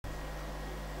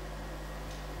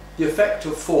The effect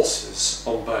of forces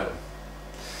on bone.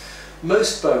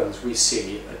 Most bones we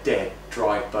see are dead,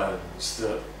 dry bones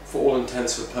that, for all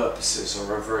intents and purposes,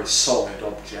 are a very solid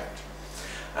object.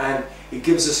 And it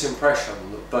gives us the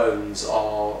impression that bones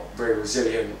are very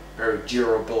resilient, very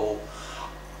durable,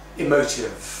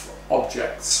 emotive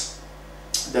objects.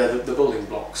 They're the building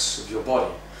blocks of your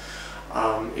body.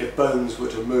 If bones were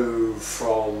to move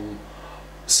from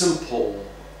simple,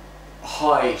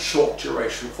 high, short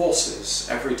duration forces,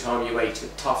 every time you ate a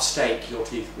tough steak your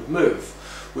teeth would move,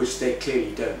 which they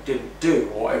clearly didn't do,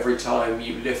 or every time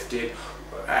you lifted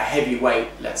a heavy weight,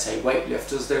 let's say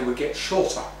weightlifters, they would get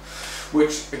shorter,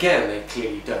 which again they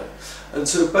clearly don't. And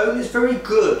so bone is very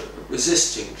good at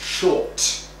resisting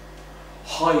short,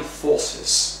 high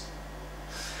forces,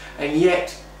 and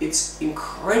yet it's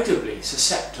incredibly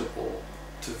susceptible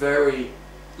to very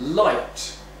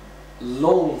light,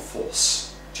 long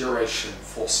force duration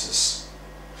forces.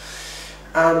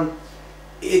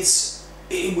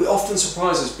 It often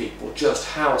surprises people just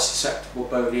how susceptible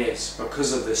bone is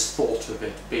because of this thought of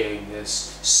it being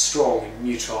this strong and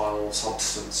mutile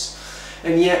substance.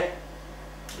 And yet,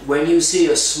 when you see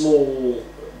a small,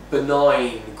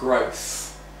 benign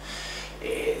growth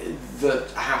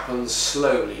that happens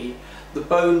slowly, the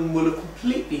bone will have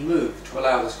completely moved to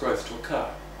allow this growth to occur.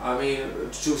 I mean,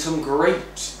 to some great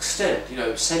extent, you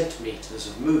know, centimetres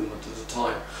of movement at a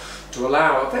time, to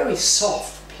allow a very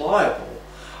soft, pliable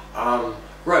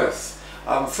growth.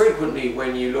 Frequently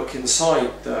when you look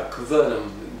inside the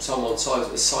cavernum, inside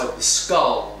the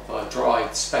skull of a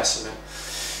dried specimen,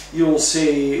 you'll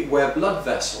see where blood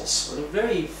vessels, and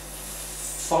very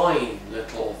fine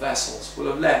little vessels, will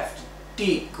have left a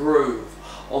deep groove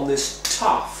on this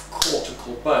tough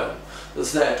cortical bone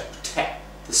that's there to protect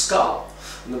the skull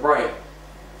and the brain.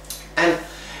 And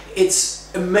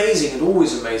it's amazing, it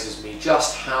always amazes me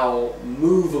just how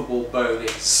movable bone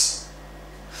is,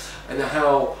 and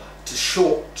how to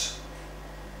short,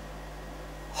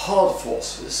 hard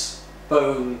forces,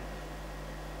 bone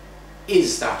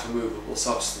is that immovable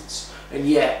substance, and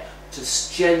yet to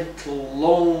gentle,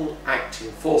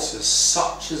 long-acting forces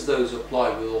such as those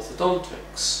applied with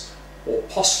orthodontics or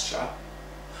posture,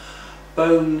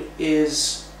 bone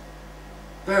is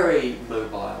very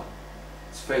mobile,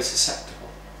 it's very susceptible.